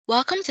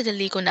Welcome to the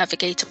Legal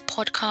Navigator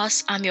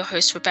podcast. I'm your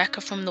host,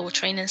 Rebecca from Law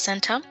Training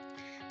Centre.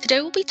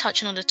 Today we'll be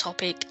touching on the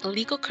topic,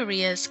 legal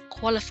careers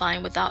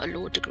qualifying without a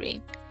law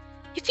degree.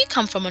 If you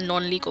come from a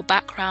non-legal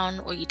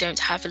background or you don't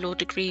have a law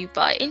degree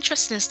but are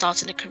interested in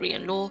starting a career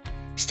in law,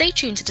 stay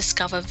tuned to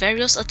discover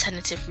various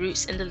alternative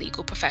routes in the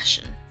legal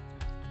profession.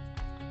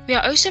 We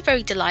are also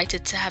very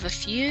delighted to have a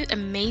few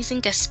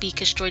amazing guest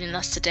speakers joining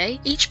us today,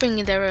 each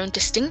bringing their own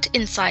distinct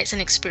insights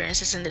and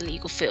experiences in the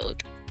legal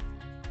field.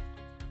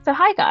 So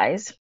hi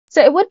guys.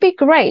 So it would be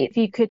great if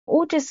you could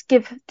all just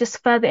give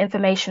further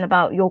information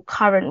about your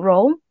current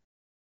role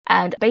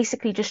and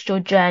basically just your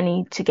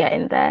journey to get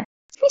in there.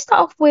 Can we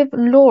start off with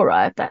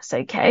Laura, if that's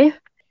okay?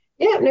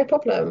 Yeah, no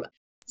problem.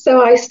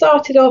 So I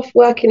started off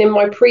working in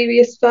my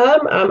previous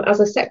firm as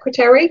a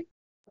secretary,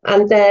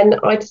 and then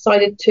I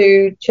decided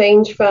to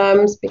change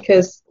firms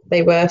because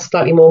they were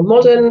slightly more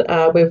modern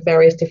with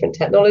various different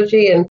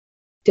technology and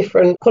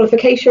different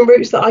qualification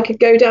routes that I could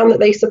go down that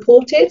they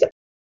supported.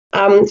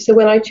 So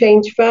when I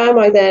changed firm,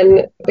 I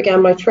then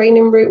began my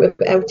training route with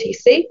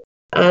LTC,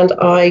 and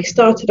I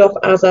started off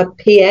as a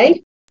PA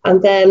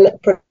and then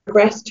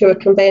progressed to a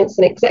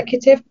conveyancing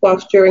executive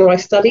whilst during my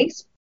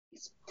studies.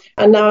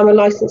 And now I'm a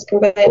licensed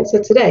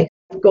conveyancer today.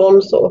 I've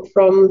gone sort of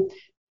from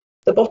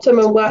the bottom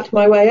and worked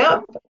my way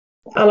up.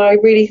 And I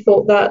really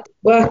thought that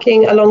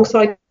working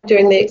alongside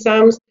doing the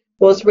exams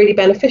was really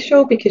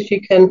beneficial because you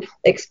can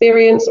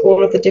experience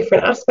all of the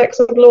different aspects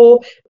of law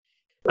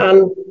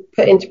and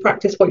put into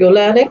practice what you're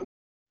learning.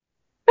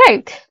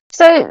 Great.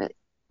 So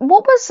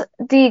what was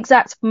the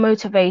exact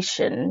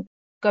motivation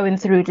going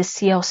through the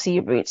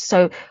CLC route?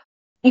 So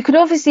you could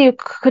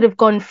have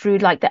gone through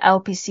like the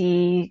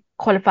LPC,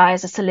 qualify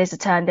as a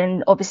solicitor, and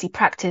then obviously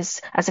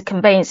practice as a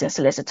conveyancing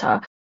solicitor.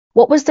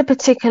 What was the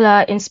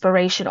particular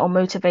inspiration or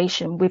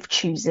motivation with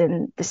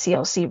choosing the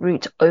CLC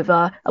route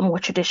over a more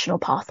traditional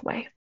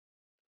pathway?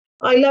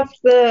 I loved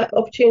the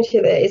opportunity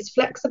that it's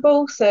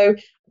flexible. So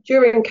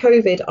during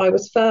COVID, I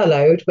was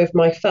furloughed with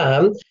my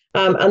firm,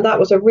 and that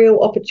was a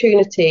real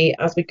opportunity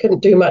as we couldn't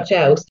do much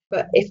else.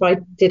 But if I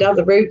did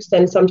other routes,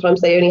 then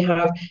sometimes they only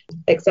have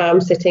exam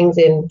sittings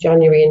in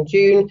January and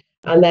June,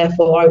 and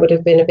therefore I would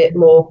have been a bit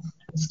more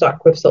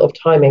stuck with sort of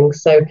timings.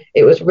 So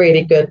it was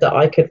really good that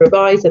I could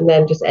revise and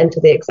then just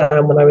enter the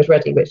exam when I was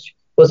ready, which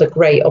was a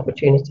great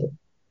opportunity.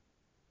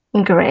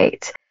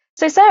 Great.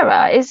 So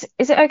Sarah, is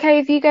it okay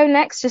if you go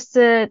next just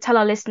to tell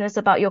our listeners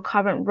about your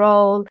current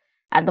role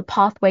and the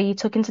pathway you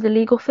took into the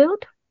legal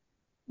field?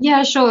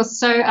 Yeah, sure.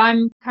 So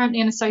I'm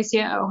currently an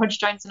associate at Hodge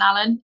Jones and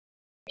Allen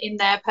in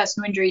their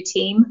personal injury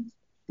team.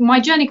 My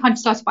journey kind of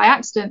started by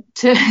accident,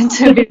 to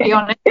be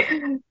honest.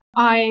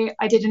 I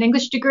did an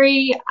English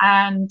degree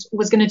and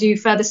was going to do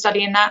further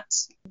study in that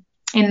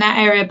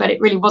area, but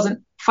it really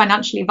wasn't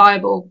financially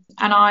viable.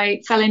 And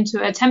I fell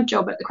into a temp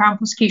job at the Crown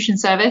Prosecution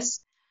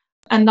Service,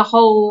 and the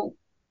whole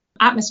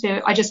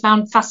atmosphere I just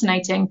found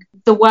fascinating.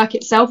 The work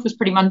itself was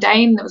pretty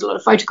mundane. There was a lot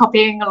of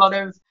photocopying, a lot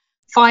of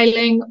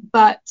filing,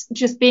 but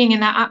just being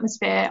in that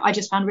atmosphere I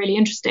just found really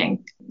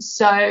interesting.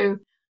 So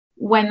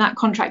when that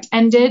contract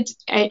ended,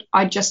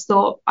 I just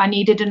thought I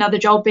needed another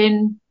job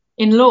in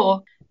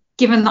law.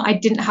 Given that I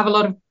didn't have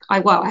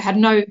I had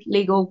no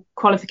legal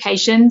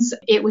qualifications,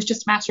 it was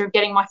just a matter of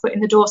getting my foot in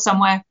the door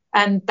somewhere.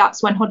 And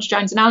that's when Hodge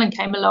Jones and Allen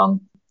came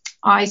along.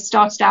 I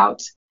started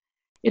out,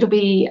 it'll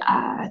be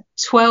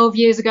 12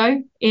 years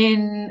ago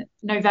in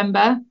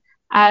November,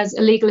 as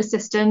a legal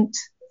assistant.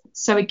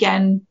 So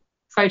again,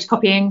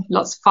 photocopying,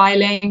 lots of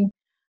filing,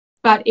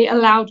 but it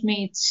allowed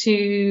me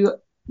to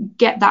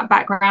get that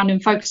background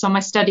and focus on my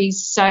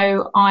studies.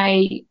 So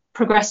I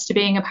progressed to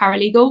being a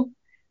paralegal.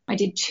 I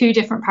did 2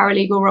 different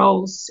paralegal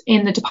roles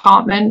in the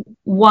department,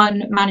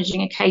 one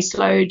managing a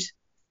caseload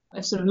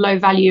of sort of low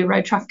value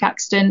road traffic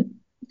accident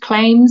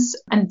claims,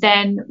 and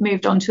then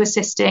moved on to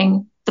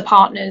assisting the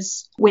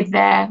partners with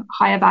their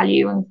higher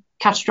value and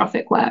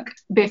catastrophic work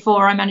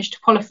before I managed to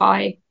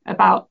qualify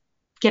about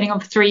getting on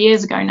for 3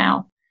 years ago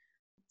now.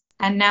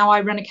 And now I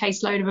run a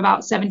caseload of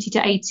about 70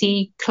 to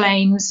 80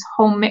 claims,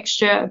 whole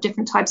mixture of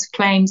different types of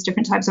claims,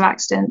 different types of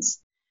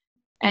accidents.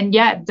 And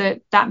yeah,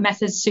 that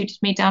method suited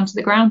me down to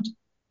the ground.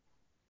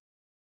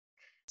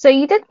 So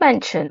you did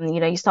mention,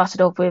 you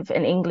started off with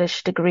an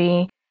English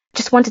degree,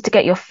 just wanted to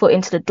get your foot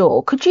into the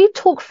door. Could you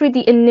talk through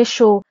the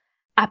initial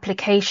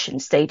application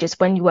stages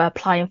when you were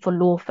applying for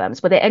law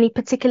firms? Were there any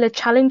particular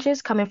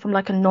challenges coming from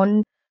like a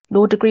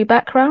non-law degree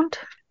background?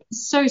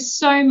 So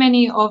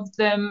many of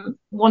them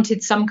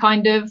wanted some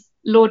kind of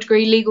law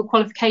degree, legal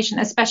qualification,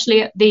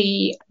 especially at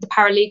the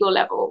paralegal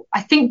level.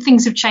 I think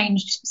things have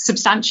changed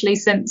substantially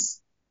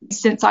since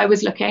I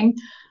was looking.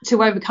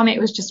 To overcome it,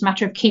 it was just a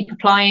matter of keep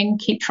applying,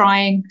 keep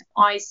trying.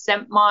 I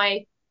sent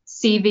my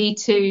CV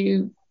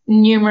to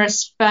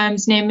numerous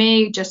firms near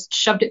me, just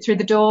shoved it through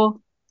the door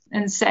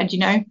and said,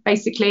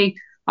 basically,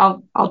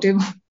 I'll do.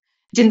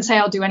 Didn't say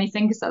I'll do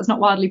anything because that was not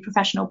wildly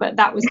professional, but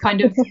that was kind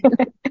of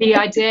the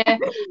idea.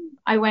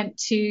 I went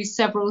to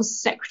several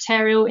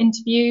secretarial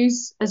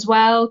interviews as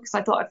well because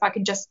I thought if I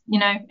could just,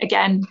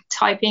 again,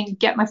 typing,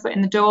 get my foot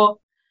in the door.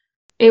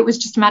 It was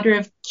just a matter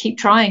of keep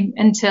trying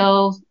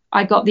until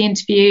I got the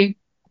interview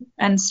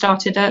and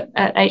started at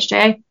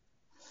HJA.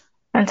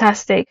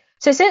 Fantastic.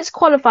 So since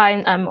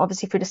qualifying,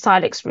 obviously through the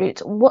Silex route,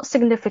 what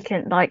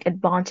significant like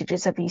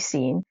advantages have you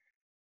seen?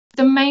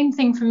 The main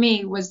thing for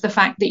me was the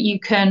fact that you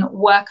can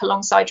work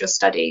alongside your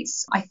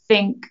studies. I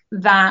think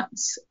that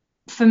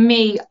for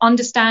me,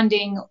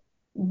 understanding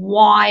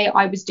why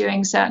I was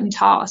doing certain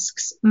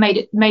tasks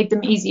made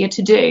them easier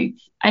to do.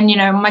 And,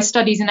 my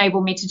studies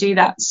enable me to do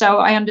that. So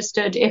I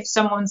understood if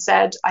someone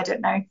said, I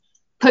don't know,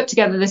 put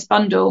together this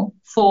bundle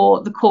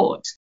for the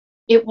court,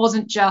 it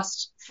wasn't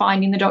just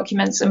finding the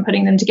documents and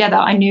putting them together.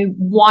 I knew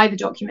why the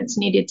documents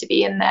needed to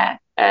be in there.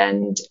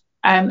 And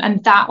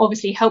that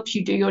obviously helps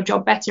you do your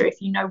job better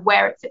if you know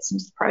where it fits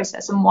into the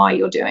process and why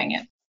you're doing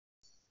it.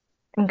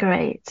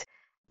 Great.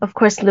 Of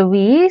course,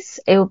 Louise,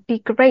 it would be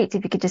great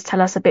if you could just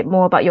tell us a bit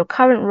more about your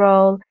current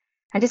role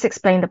and just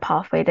explain the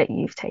pathway that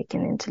you've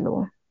taken into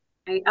law.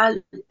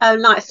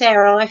 Like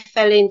Sarah, I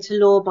fell into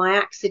law by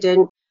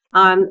accident.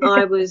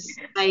 I was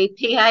a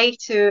PA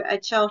to a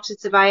chartered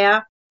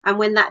surveyor, and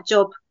when that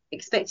job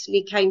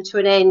expectedly came to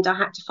an end, I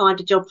had to find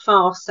a job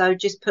fast. So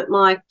just put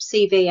my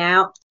CV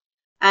out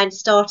and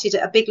started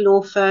at a big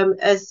law firm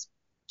as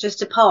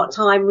just a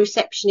part-time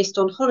receptionist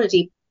on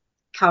holiday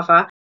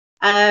cover.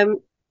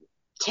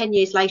 10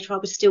 years later, I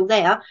was still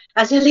there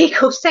as a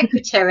legal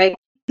secretary.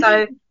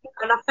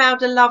 And I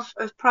found a love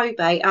of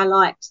probate. I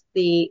liked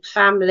the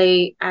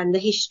family and the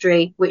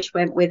history which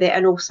went with it,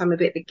 and also I'm a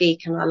bit of a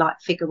geek and I like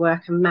figure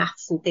work and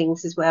maths and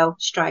things as well.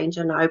 Strange,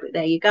 I know, but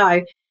there you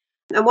go.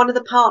 And one of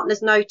the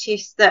partners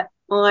noticed that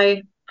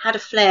I had a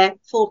flair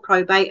for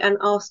probate and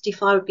asked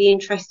if I would be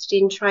interested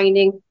in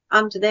training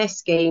under their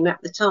scheme at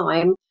the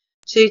time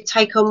to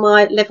take on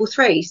my level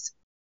 3s.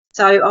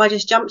 So I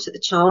just jumped at the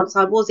chance.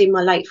 I was in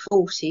my late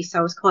 40s, so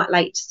I was quite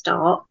late to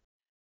start.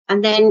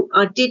 And then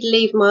I did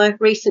leave my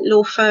recent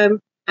law firm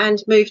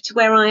and move to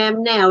where I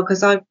am now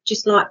because I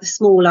just like the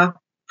smaller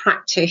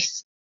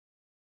practice.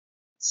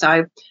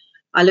 So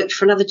I looked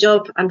for another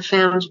job and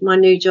found my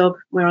new job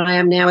where I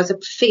am now as a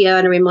fee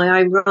earner in my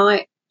own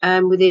right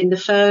within the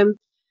firm,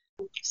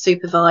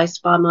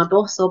 supervised by my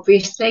boss,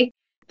 obviously.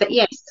 But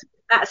yes,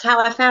 that's how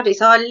I found it.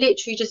 So I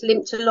literally just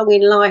limped along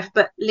in life,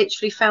 but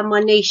literally found my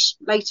niche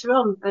later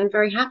on and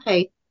very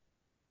happy.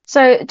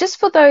 So just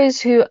for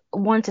those who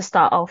want to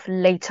start off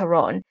later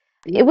on,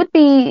 it would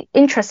be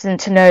interesting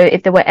to know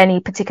if there were any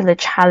particular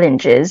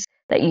challenges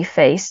that you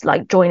faced,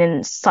 like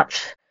joining so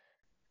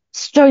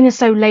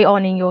late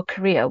on in your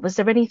career. Was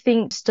there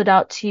anything stood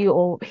out to you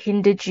or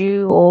hindered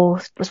you,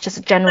 or was just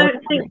a general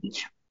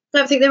challenge? I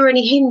don't think there were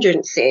any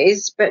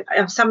hindrances, but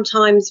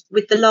sometimes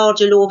with the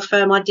larger law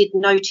firm, I did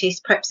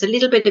notice perhaps a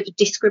little bit of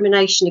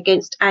discrimination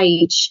against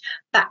age.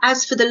 But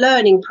as for the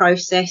learning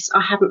process, I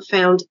haven't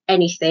found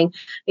anything.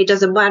 It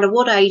doesn't matter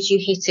what age you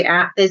hit it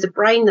at. There's a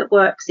brain that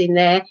works in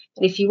there.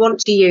 And if you want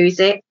to use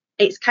it,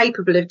 it's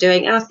capable of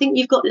doing. And I think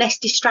you've got less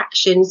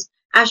distractions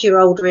as you're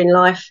older in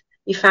life.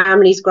 Your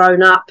family's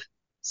grown up,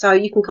 so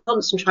you can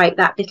concentrate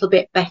that little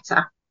bit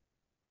better.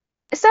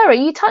 Sarah,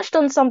 you touched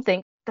on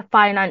something, the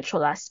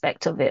financial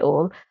aspect of it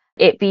all,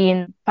 it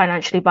being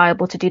financially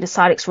viable to do the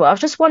Silex route. I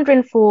was just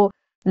wondering for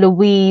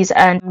Louise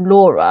and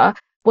Laura,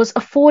 was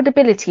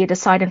affordability a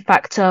deciding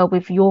factor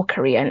with your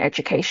career and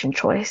education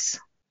choice?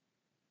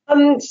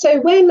 So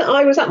when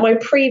I was at my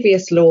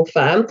previous law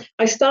firm,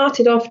 I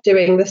started off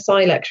doing the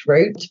Silex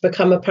route to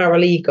become a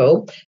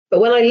paralegal.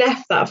 But when I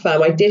left that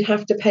firm, I did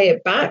have to pay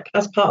it back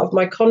as part of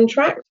my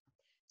contract.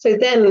 So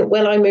then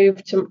when I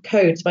moved to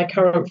Codes, my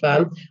current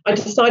firm, I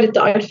decided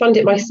that I'd fund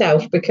it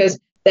myself, because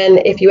then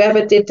if you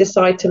ever did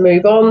decide to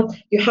move on,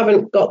 you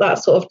haven't got that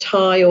sort of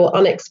tie or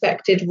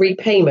unexpected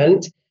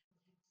repayment.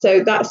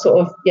 So that's sort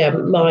of,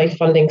 my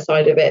funding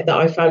side of it, that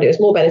I found it was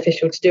more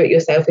beneficial to do it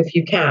yourself if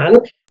you can.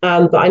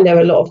 But I know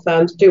a lot of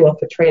firms do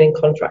offer training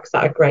contracts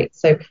that are great.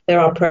 So there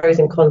are pros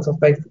and cons of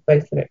both of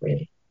it,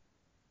 really.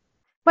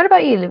 What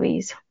about you,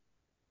 Louise?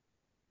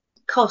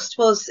 Cost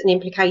was an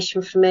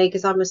implication for me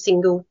because I'm a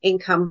single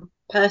income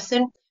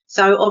person.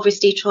 So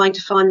obviously trying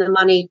to find the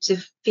money to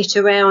fit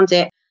around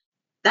it.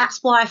 That's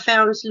why I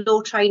found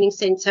Law Training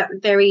Centre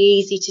very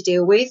easy to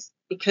deal with,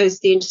 because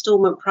the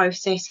instalment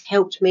process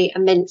helped me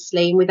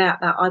immensely. And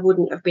without that, I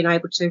wouldn't have been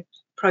able to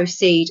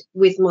proceed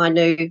with my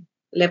new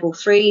level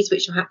 3s,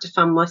 which I had to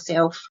fund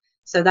myself.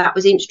 So that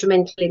was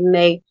instrumental in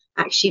me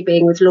actually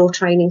being with Law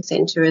Training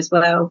Centre as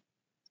well.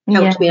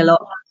 Helped me a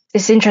lot.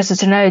 It's interesting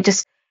to know,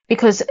 just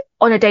because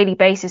on a daily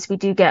basis, we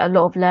do get a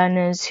lot of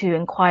learners who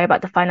inquire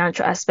about the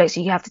financial aspects.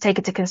 So you have to take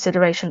into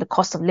consideration the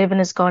cost of living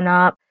has gone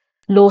up,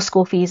 law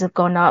school fees have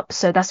gone up.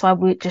 So that's why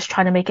we're just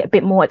trying to make it a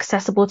bit more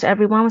accessible to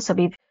everyone. So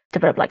we've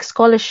developed like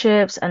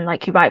scholarships and,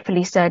 like you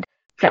rightfully said,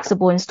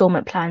 flexible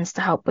installment plans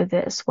to help with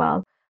it as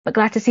well. But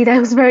glad to see that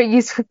was very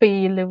useful for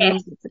you,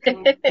 Louise.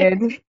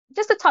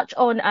 Just to touch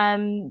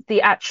on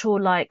the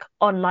actual like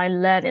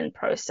online learning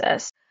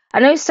process. I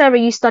know, Sarah,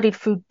 you studied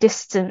through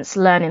distance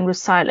learning with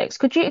Silex.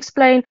 Could you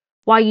explain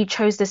why you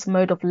chose this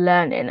mode of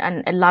learning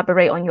and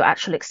elaborate on your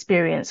actual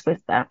experience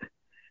with that?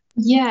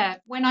 Yeah,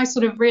 when I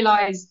sort of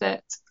realised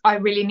that I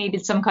really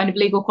needed some kind of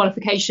legal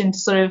qualification to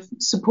sort of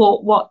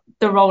support what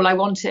the role I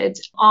wanted,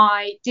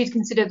 I did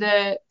consider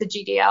the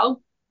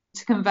GDL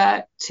to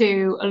convert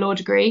to a law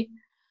degree.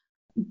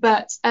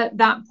 But at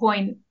that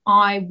point,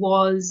 I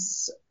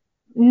was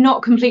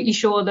not completely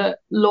sure that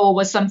law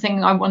was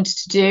something I wanted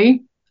to do.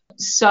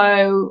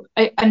 So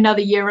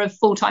another year of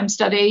full-time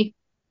study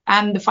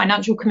and the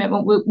financial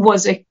commitment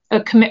was a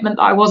commitment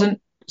that I wasn't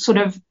sort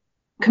of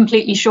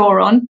completely sure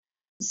on.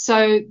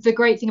 So the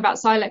great thing about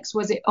Silex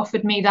was it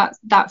offered me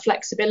that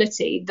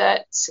flexibility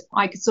that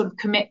I could sort of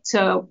commit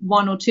to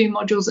 1 or 2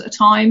 modules at a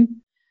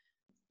time.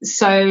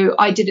 So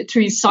I did it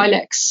through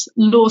Silex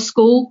Law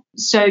School.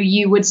 So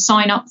you would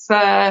sign up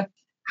for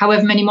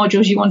however many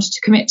modules you wanted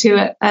to commit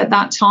to at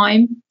that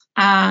time.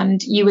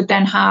 And you would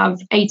then have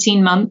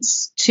 18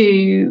 months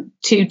to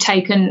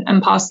take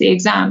and pass the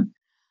exam.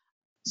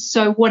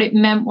 So what it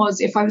meant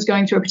was if I was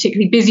going through a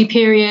particularly busy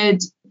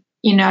period,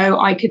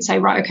 I could say,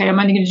 right, okay, I'm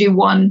only going to do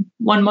one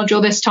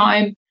module this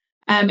time.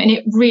 And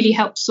it really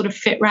helped sort of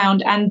fit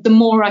round. And the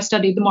more I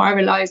studied, the more I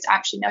realized,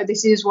 actually, no,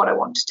 this is what I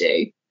want to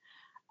do.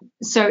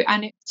 So,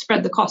 and it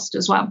spread the cost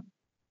as well.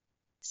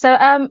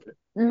 So,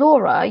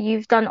 Laura,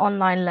 you've done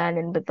online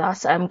learning with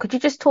us. Could you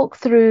just talk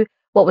through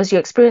what was your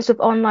experience with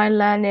online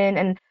learning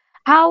and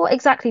how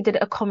exactly did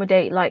it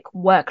accommodate like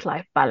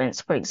work-life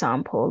balance, for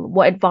example?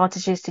 What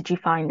advantages did you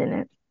find in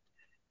it?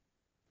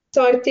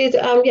 So I did,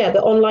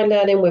 the online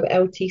learning with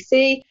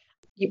LTC.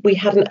 We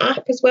had an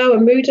app as well, a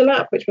Moodle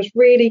app, which was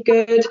really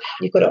good.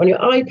 You've got it on your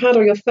iPad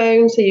or your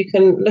phone, so you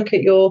can look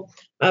at your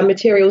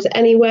materials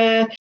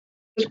anywhere. It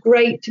was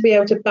great to be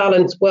able to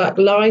balance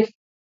work-life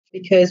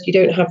because you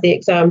don't have the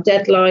exam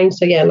deadline.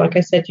 So yeah, like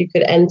I said, you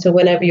could enter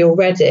whenever you're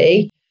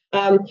ready.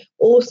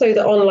 Also,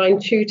 the online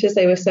tutors,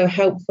 they were so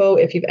helpful.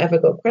 If you've ever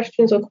got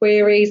questions or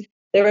queries,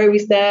 they're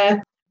always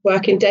there.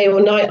 Working day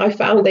or night, I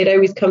found they'd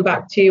always come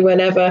back to you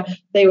whenever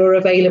they were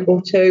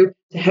available to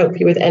help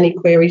you with any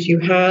queries you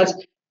had.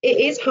 It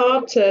is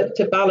hard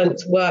to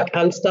balance work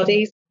and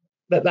studies,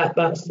 but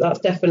that's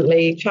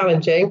definitely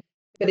challenging.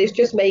 But it's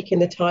just making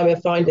the time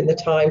and finding the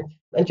time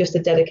and just the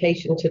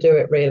dedication to do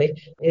it really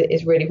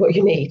is really what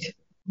you need.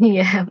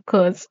 Yeah, of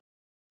course.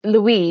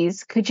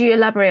 Louise, could you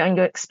elaborate on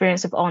your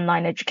experience of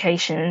online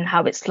education and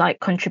how it's like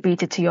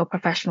contributed to your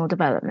professional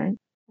development?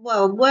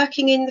 Well,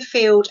 working in the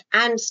field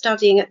and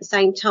studying at the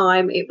same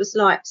time, it was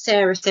like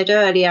Sarah said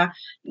earlier,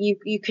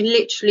 you can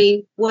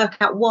literally work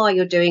out why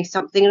you're doing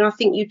something. And I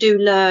think you do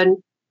learn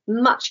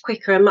much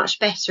quicker and much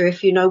better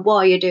if you know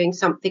why you're doing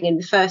something in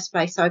the first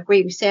place. I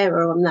agree with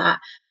Sarah on that.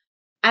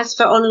 As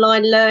for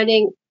online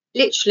learning,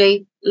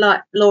 literally,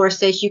 like Laura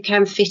says, you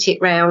can fit it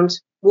round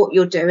what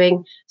you're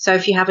doing. So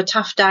if you have a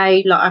tough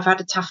day, like I've had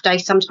a tough day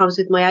sometimes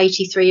with my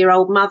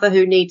 83-year-old mother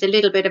who needs a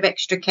little bit of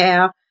extra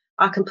care,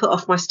 I can put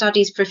off my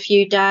studies for a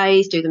few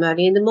days, do them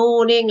early in the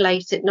morning,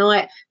 late at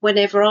night,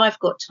 whenever I've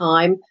got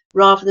time,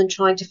 rather than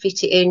trying to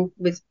fit it in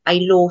with a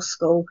law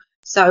school.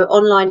 So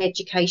online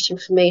education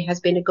for me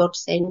has been a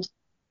godsend.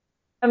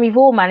 And we've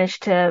all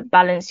managed to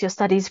balance your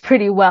studies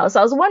pretty well. So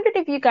I was wondering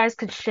if you guys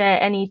could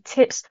share any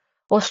tips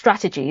or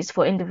strategies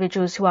for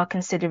individuals who are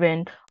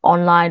considering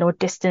online or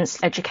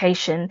distance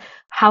education.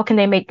 How can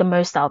they make the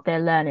most out of their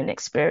learning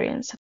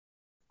experience?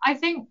 I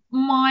think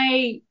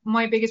my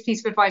biggest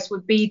piece of advice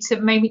would be to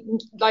maybe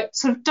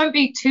don't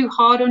be too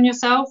hard on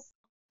yourself.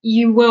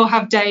 You will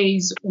have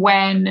days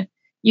when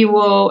you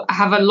will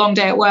have a long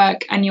day at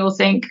work and you'll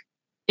think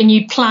and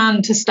you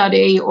plan to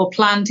study or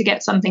plan to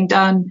get something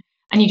done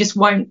and you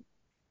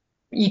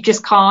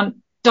just can't.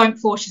 Don't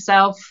force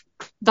yourself.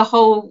 The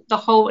whole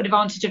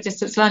advantage of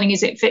distance learning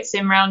is it fits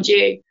in around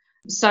you.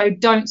 So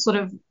don't sort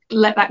of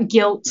let that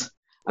guilt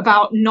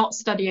about not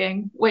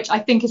studying, which I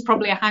think is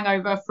probably a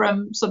hangover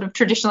from sort of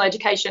traditional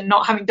education,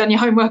 not having done your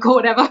homework or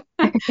whatever.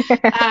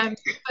 But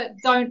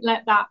don't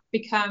let that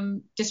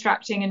become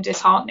distracting and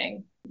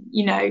disheartening.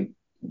 You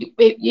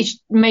should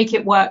make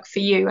it work for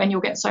you and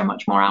you'll get so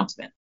much more out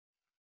of it.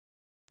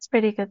 It's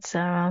pretty good,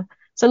 Sarah.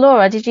 So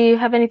Laura, did you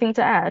have anything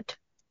to add?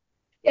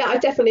 Yeah, I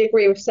definitely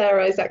agree with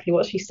Sarah, exactly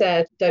what she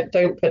said.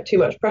 Don't put too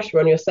much pressure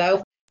on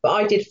yourself. But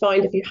I did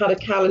find if you had a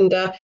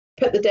calendar,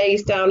 put the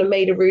days down and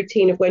made a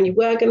routine of when you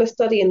were going to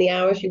study and the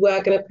hours you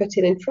were going to put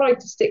in and tried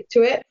to stick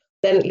to it,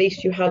 then at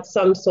least you had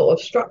some sort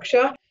of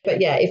structure.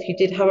 But yeah, if you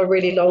did have a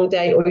really long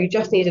day or you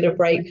just needed a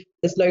break,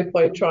 there's no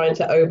point trying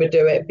to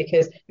overdo it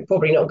because you're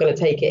probably not going to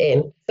take it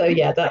in. So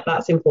yeah,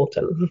 that's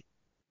important.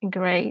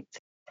 Great.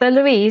 So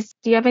Louise,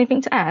 do you have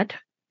anything to add?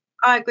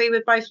 I agree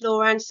with both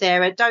Laura and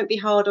Sarah. Don't be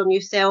hard on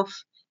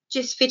yourself.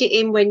 Just fit it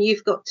in when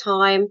you've got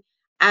time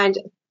and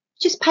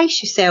just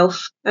pace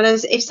yourself. And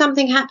if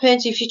something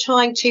happens, if you're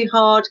trying too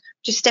hard,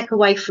 just step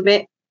away from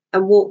it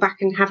and walk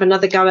back and have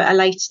another go at a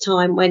later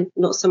time when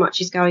not so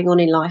much is going on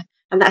in life.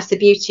 And that's the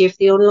beauty of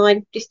the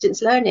online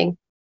distance learning.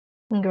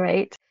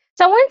 Great.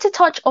 So I wanted to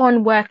touch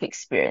on work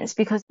experience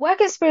because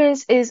work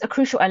experience is a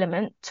crucial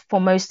element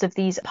for most of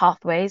these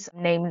pathways,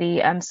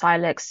 namely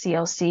Silex,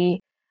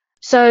 CLC.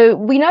 So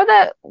we know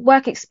that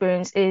work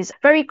experience is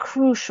very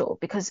crucial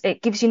because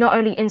it gives you not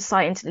only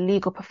insight into the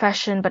legal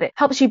profession, but it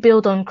helps you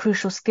build on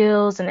crucial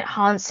skills and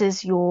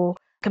enhances your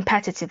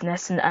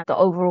competitiveness in the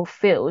overall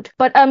field.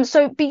 But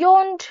so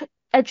beyond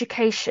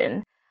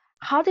education,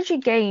 how did you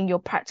gain your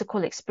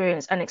practical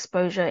experience and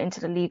exposure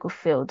into the legal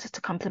field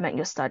to complement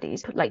your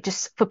studies? Like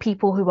just for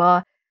people who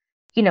are,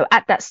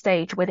 at that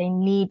stage where they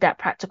need that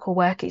practical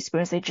work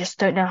experience, they just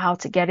don't know how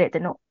to get it.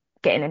 They're not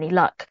getting any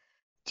luck.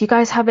 Do you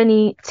guys have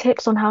any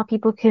tips on how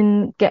people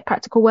can get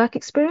practical work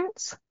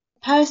experience?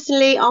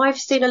 Personally, I've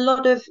seen a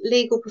lot of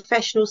legal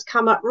professionals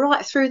come up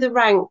right through the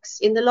ranks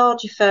in the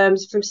larger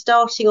firms, from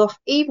starting off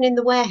even in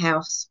the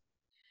warehouse,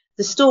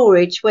 the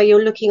storage where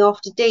you're looking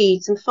after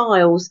deeds and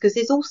files, because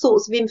there's all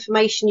sorts of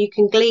information you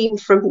can glean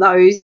from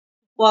those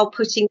while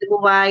putting them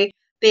away.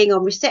 Being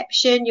on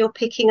reception, you're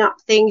picking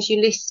up things,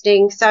 you're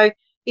listening. So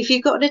if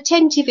you've got an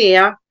attentive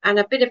ear and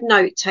a bit of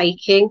note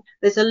taking,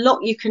 there's a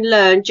lot you can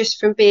learn just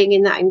from being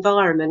in that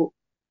environment.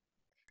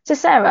 So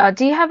Sarah,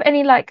 do you have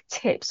any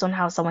tips on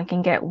how someone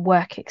can get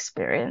work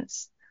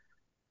experience?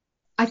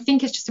 I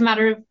think it's just a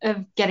matter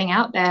of getting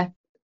out there.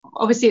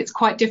 Obviously, it's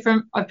quite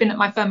different. I've been at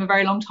my firm a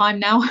very long time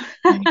now.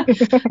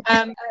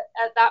 At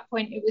that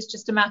point, it was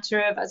just a matter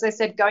of, as I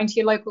said, going to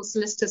your local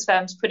solicitors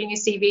firms, putting your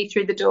CV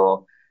through the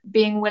door,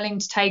 being willing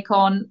to take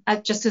on,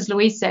 just as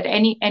Louise said,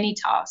 any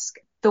task.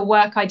 The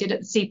work I did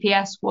at the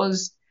CPS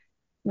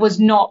was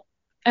not,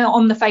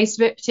 on the face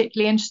of it,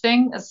 particularly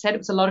interesting. As I said, it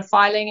was a lot of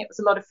filing, it was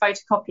a lot of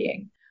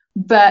photocopying.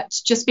 But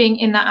just being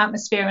in that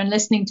atmosphere and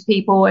listening to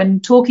people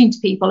and talking to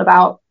people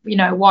about,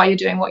 why you're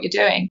doing what you're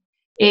doing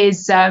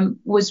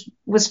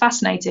was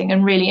fascinating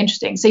and really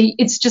interesting. So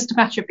it's just a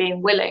matter of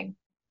being willing.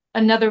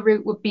 Another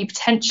route would be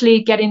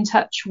potentially get in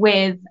touch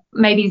with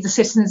maybe the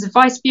Citizens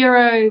Advice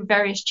Bureau,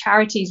 various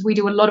charities. We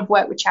do a lot of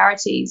work with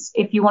charities.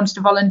 If you wanted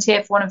to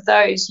volunteer for one of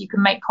those, you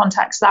can make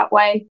contacts that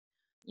way.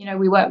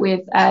 We work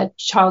with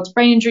Child's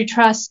Brain Injury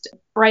Trust,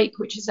 Break,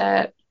 which is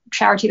a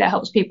charity that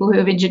helps people who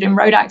have injured in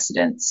road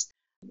accidents.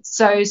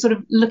 So sort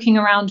of looking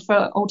around for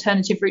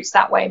alternative routes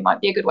that way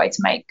might be a good way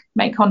to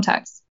make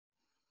contacts.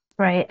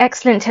 Right.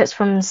 Excellent tips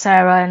from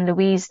Sarah and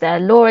Louise there.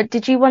 Laura,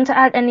 did you want to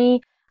add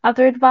any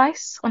other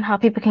advice on how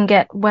people can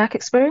get work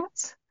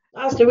experience?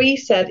 As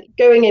Louise said,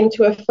 going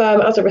into a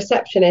firm as a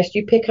receptionist,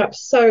 you pick up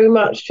so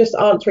much just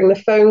answering the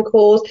phone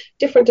calls,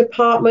 different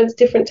departments,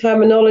 different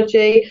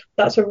terminology.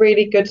 That's a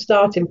really good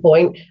starting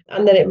point.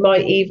 And then it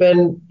might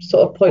even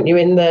sort of point you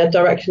in the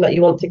direction that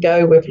you want to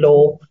go with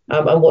law,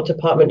 and what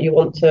department you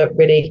want to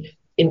really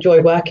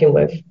enjoy working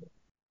with.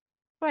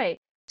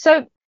 Right.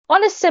 So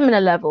on a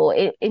similar level,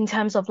 in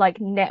terms of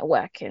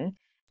networking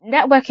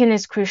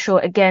is crucial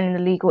again in the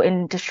legal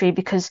industry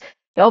because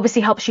it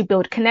obviously helps you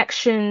build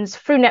connections.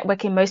 Through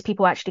networking, most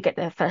people actually get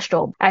their first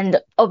job.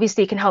 And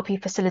obviously it can help you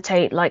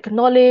facilitate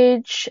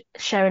knowledge,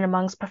 sharing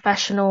amongst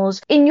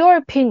professionals. In your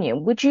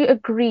opinion, would you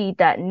agree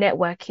that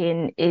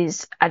networking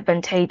is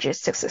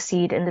advantageous to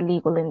succeed in the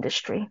legal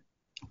industry?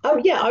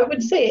 Yeah, I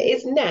would say it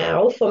is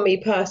now for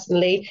me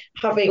personally,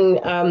 having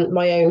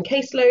my own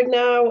caseload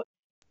now,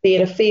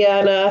 being a fee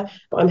earner.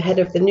 I'm head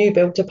of the new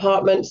build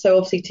department. So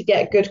obviously to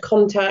get good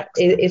contact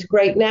is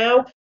great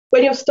now.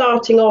 When you're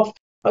starting off,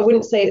 I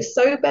wouldn't say it's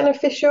so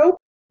beneficial,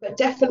 but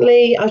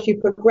definitely as you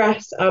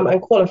progress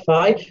and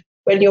qualify,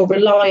 when you're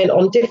reliant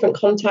on different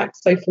contacts.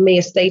 So for me,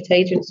 estate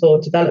agents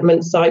or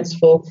development sites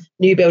for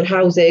new build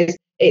houses,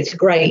 it's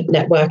great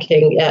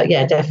networking.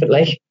 Yeah,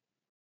 definitely.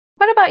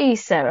 What about you,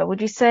 Sarah?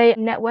 Would you say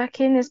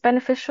networking is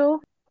beneficial?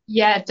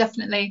 Yeah,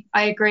 definitely.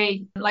 I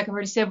agree. Like I've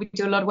already said, we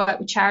do a lot of work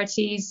with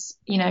charities,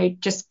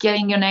 just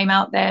getting your name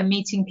out there,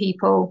 meeting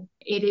people.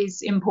 It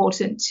is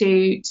important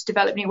to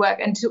develop new work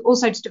and to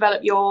also to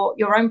develop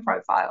your own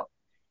profile.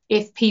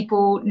 If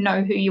people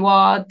know who you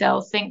are,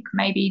 they'll think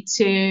maybe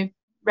to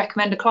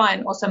recommend a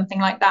client or something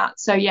like that.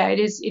 So yeah, it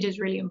is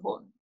really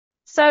important.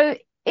 So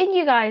in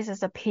you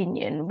guys'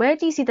 opinion, where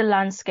do you see the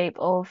landscape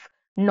of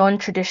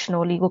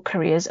non-traditional legal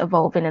careers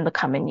evolving in the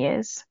coming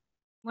years?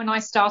 When I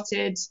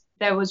started,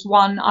 there was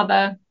one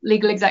other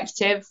legal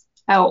executive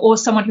or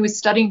someone who was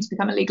studying to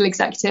become a legal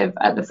executive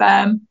at the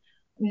firm.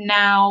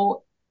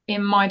 Now,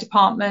 in my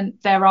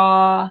department, there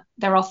are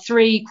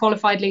 3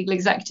 qualified legal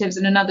executives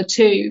and another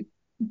 2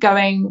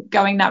 going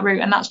that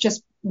route, and that's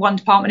just one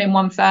department in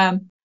one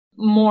firm.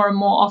 More and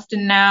more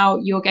often now,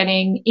 you're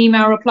getting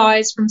email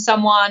replies from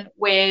someone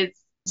with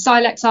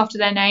Silex after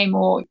their name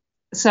or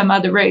some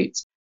other route.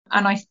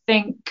 And I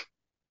think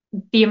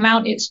the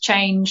amount it's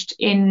changed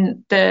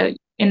in the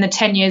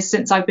 10 years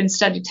since I've been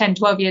studying, 10,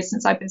 12 years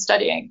since I've been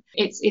studying,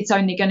 it's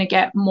only going to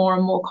get more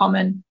and more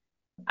common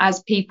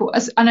as people,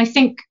 and I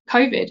think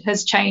COVID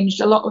has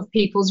changed a lot of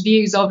people's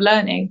views of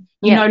learning.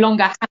 You no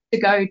longer have to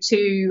go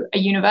to a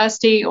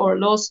university or a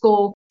law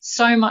school.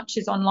 So much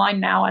is online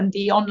now, and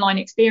the online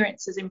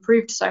experience has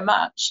improved so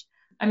much.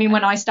 I mean,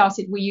 when I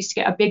started, we used to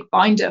get a big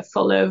binder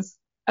full of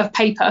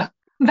paper.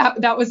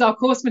 That was our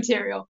course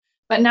material.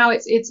 But now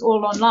it's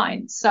all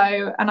online. So,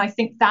 and I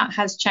think that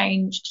has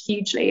changed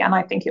hugely, and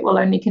I think it will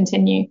only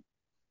continue.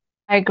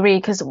 I agree,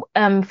 because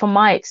from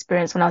my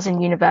experience when I was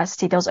in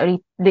university, there was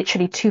only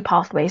literally two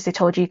pathways they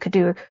told you could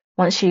do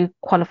once you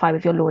qualify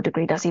with your law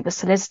degree. That's either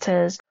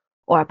solicitors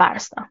or a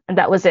barrister, and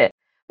that was it.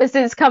 But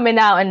since coming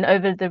out and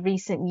over the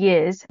recent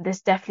years,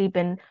 there's definitely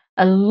been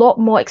a lot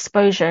more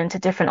exposure into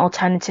different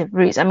alternative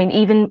routes. I mean,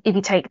 even if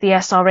you take the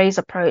SRA's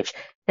approach,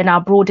 they're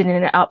now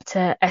broadening it up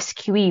to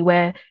SQE,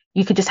 where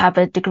you could just have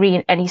a degree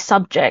in any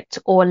subject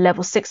or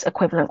level 6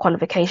 equivalent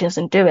qualifications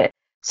and do it.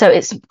 So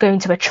it's going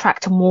to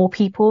attract more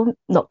people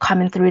not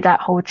coming through that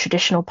whole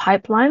traditional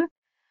pipeline.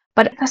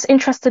 But that's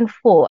interesting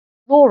thought.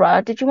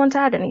 Laura, did you want to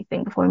add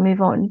anything before we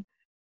move on?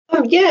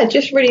 Yeah,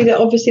 just really that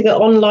obviously the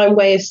online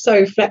way is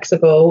so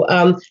flexible.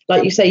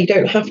 Like you say, you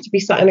don't have to be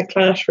sat in a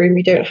classroom,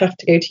 you don't have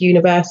to go to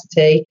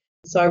university.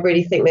 So I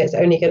really think that it's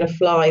only going to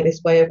fly,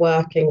 this way of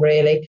working,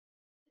 really.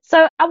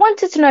 So I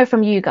wanted to know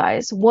from you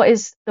guys, what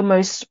is the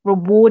most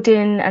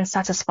rewarding and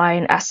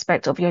satisfying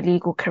aspect of your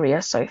legal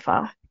career so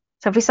far?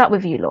 So if we start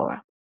with you,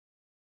 Laura.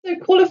 So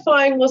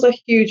qualifying was a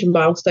huge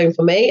milestone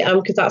for me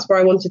because that's where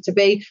I wanted to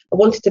be. I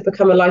wanted to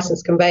become a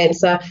licensed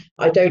conveyancer.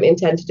 I don't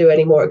intend to do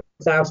any more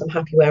exams. I'm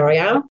happy where I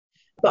am.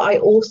 But I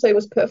also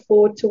was put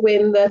forward to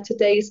win the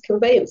Today's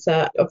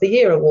Conveyancer of the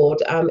Year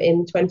award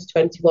in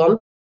 2021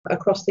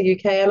 across the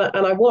UK,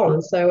 and I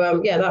won.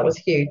 So yeah, that was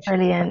huge.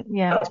 Brilliant.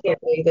 Yeah. That's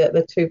probably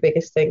the two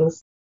biggest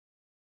things.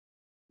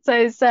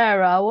 So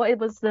Sarah, what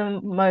was the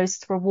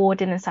most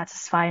rewarding and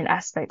satisfying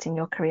aspect in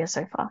your career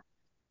so far?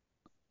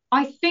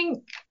 I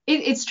think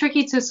it's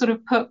tricky to sort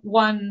of put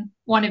one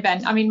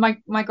event. I mean,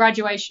 my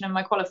graduation and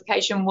my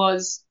qualification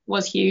was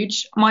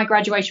huge. My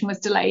graduation was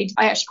delayed.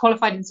 I actually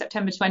qualified in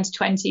September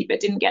 2020, but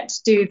didn't get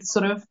to do the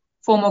sort of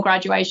formal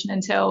graduation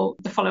until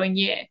the following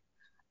year.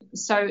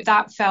 So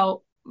that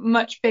felt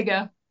much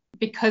bigger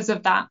because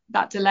of that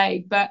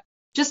delay. But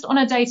just on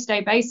a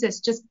day-to-day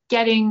basis, just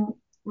getting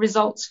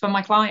results for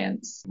my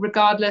clients,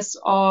 regardless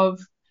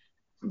of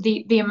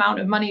the amount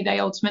of money they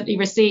ultimately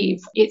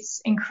receive,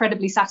 it's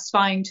incredibly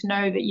satisfying to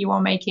know that you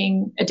are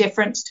making a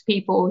difference to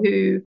people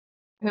who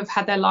have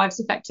had their lives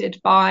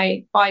affected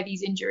by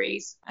these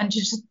injuries, and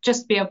to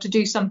just be able to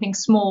do something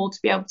small to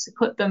be able to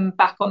put them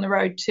back on the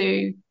road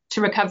to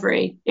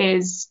recovery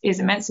is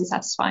immensely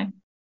satisfying.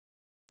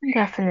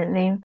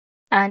 Definitely.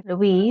 And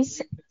Louise,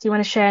 do you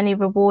want to share any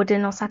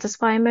rewarding or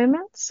satisfying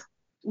moments?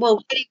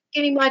 Well,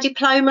 getting my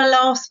diploma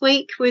last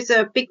week was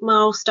a big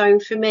milestone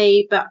for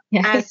me, but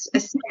as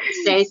Sarah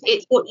says,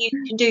 it's what you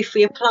can do for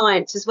your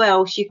clients as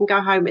well, so you can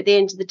go home at the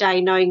end of the day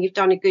knowing you've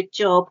done a good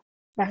job.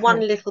 Definitely. One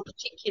little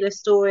particular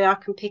story I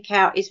can pick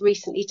out is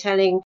recently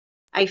telling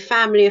a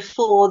family of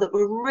 4 that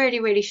were really,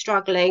 really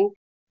struggling,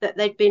 that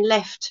they'd been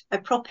left a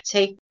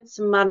property,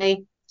 some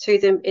money to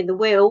them in the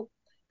will,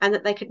 and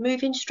that they could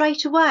move in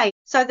straight away.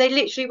 So they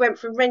literally went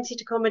from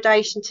rented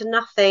accommodation to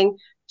nothing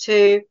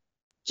to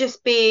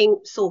just being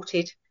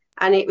sorted,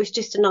 and it was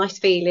just a nice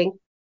feeling.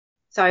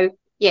 So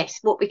yes,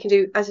 what we can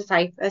do, as I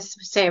say, as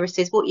Sarah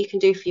says, what you can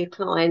do for your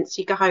clients,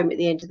 you go home at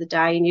the end of the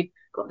day and you've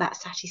got that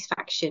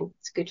satisfaction.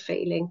 It's a good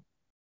feeling.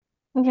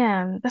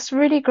 Yeah, that's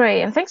really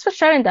great, and thanks for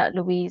sharing that,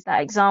 Louise,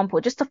 that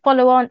example. Just to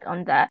follow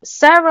on that,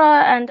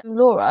 Sarah and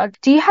Laura,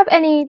 do you have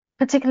any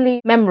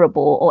particularly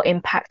memorable or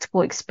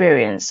impactful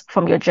experience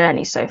from your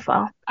journey so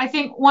far? I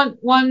think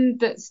one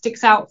that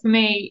sticks out for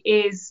me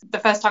is the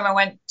first time I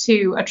went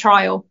to a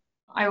trial.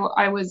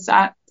 I was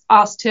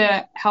asked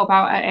to help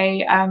out at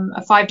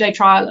a 5-day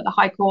trial at the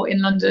High Court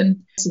in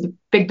London. So the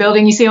big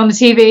building you see on the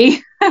TV.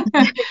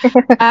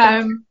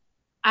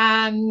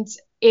 And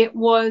it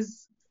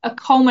was a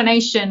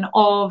culmination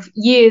of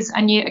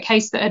a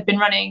case that had been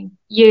running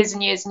years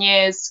and years and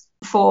years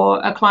for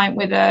a client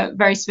with a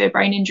very severe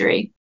brain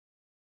injury.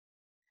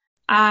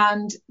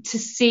 And to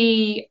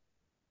see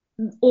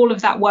all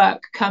of that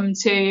work come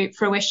to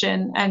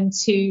fruition and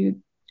to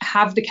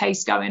have the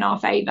case go in our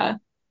favour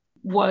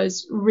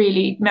was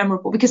really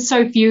memorable, because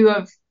so few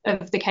of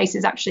the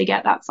cases actually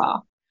get that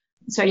far.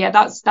 So yeah,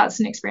 that's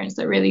an experience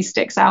that really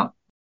sticks out.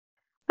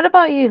 What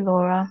about you,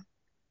 Laura?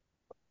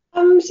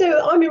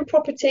 So I'm in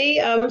property,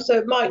 so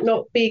it might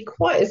not be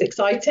quite as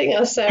exciting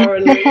as Sarah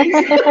and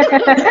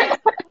Louise.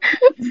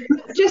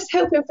 Just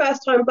helping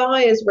first-time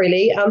buyers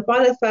really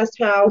buy their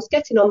first house,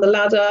 getting on the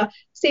ladder,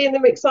 seeing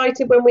them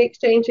excited when we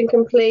exchange and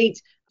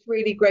complete.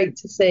 Really great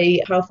to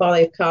see how far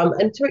they've come,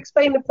 and to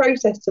explain the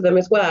process to them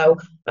as well,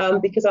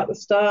 because at the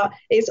start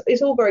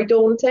it's all very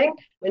daunting,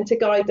 and to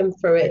guide them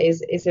through it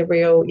is a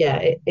real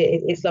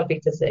it's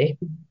lovely to see.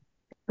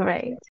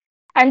 Great.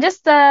 And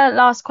just the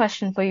last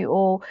question for you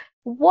all,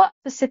 what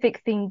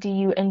specific thing do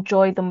you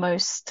enjoy the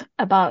most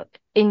about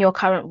in your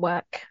current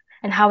work,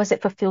 and how has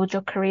it fulfilled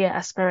your career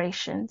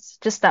aspirations?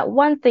 Just that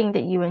one thing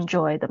that you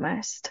enjoy the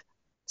most.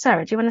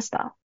 Sarah, do you want to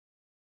start?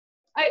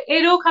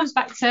 It all comes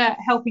back to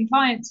helping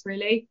clients,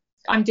 really.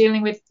 I'm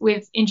dealing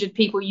with injured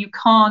people. You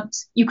can't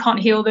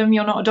heal them.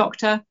 You're not a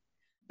doctor,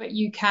 but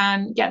you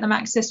can get them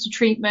access to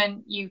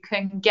treatment. You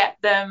can get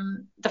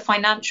them the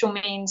financial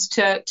means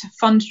to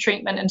fund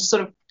treatment and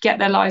sort of get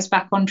their lives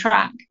back on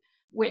track,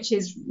 which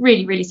is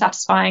really, really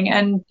satisfying.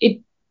 And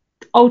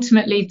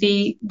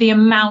ultimately the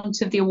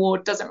amount of the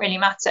award doesn't really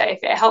matter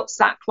if it helps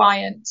that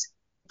client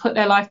put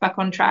their life back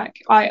on track.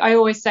 I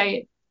always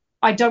say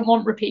I don't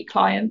want repeat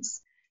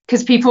clients,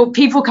 because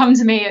people come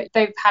to me,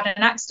 they've had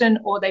an accident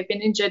or they've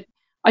been injured.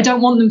 I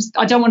don't want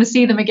to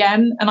see them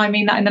again, and I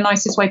mean that in the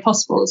nicest way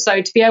possible.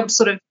 So to be able to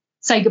sort of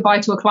say goodbye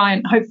to a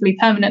client, hopefully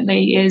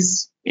permanently,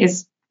 is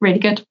really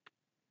good.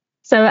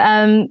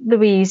 So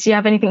Louise, do you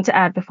have anything to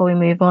add before we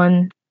move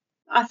on?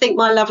 I think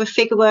my love of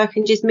figure work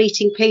and just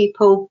meeting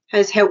people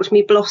has helped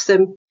me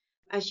blossom.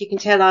 As you can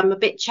tell, I'm a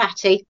bit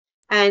chatty,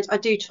 and I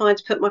do try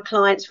to put my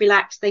clients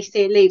relaxed. They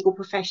see a legal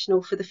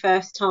professional for the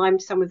first time.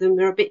 Some of them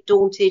are a bit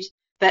daunted,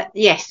 but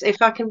yes,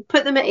 if I can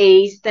put them at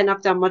ease, then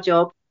I've done my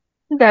job.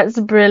 That's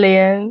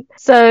brilliant.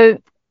 So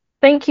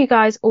thank you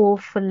guys all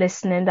for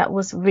listening. That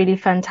was really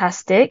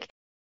fantastic.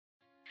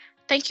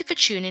 Thank you for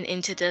tuning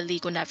into the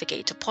Legal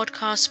Navigator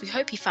podcast. We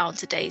hope you found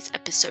today's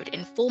episode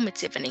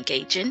informative and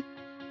engaging.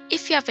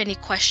 If you have any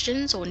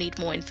questions or need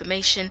more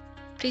information,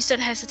 please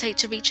don't hesitate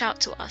to reach out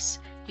to us.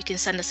 You can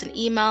send us an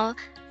email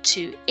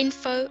to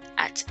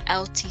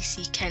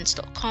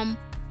info@ltckent.com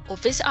or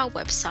visit our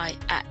website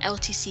at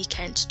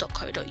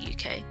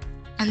ltckent.co.uk.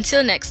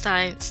 Until next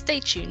time,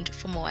 stay tuned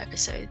for more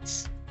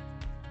episodes.